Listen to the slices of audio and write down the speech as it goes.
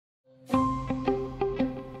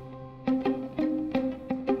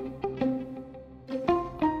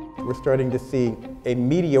we're starting to see a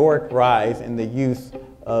meteoric rise in the use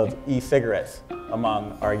of e-cigarettes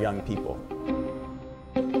among our young people.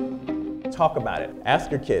 Talk about it. Ask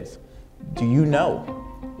your kids, do you know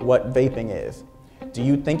what vaping is? Do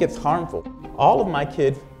you think it's harmful? All of my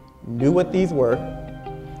kids knew what these were,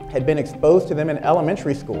 had been exposed to them in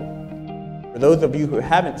elementary school. For those of you who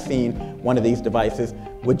haven't seen one of these devices,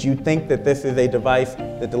 would you think that this is a device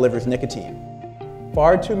that delivers nicotine?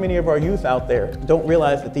 Far too many of our youth out there don't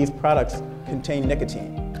realize that these products contain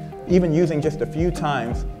nicotine. Even using just a few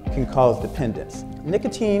times can cause dependence.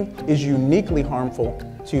 Nicotine is uniquely harmful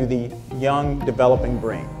to the young, developing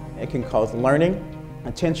brain. It can cause learning,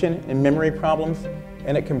 attention, and memory problems,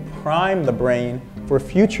 and it can prime the brain for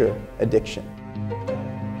future addiction.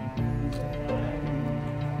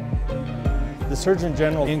 The Surgeon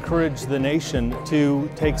General encouraged the nation to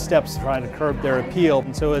take steps to try to curb their appeal.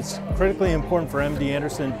 And so it's critically important for MD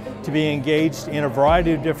Anderson to be engaged in a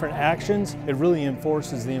variety of different actions. It really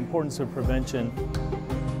enforces the importance of prevention.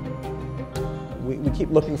 We keep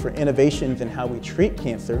looking for innovations in how we treat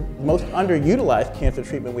cancer. The most underutilized cancer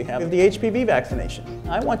treatment we have is the HPV vaccination.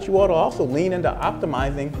 I want you all to also lean into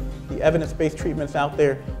optimizing the evidence-based treatments out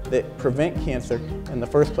there that prevent cancer in the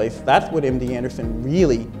first place. That's what MD Anderson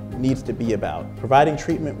really needs to be about. Providing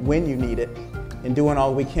treatment when you need it and doing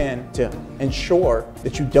all we can to ensure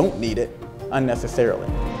that you don't need it unnecessarily.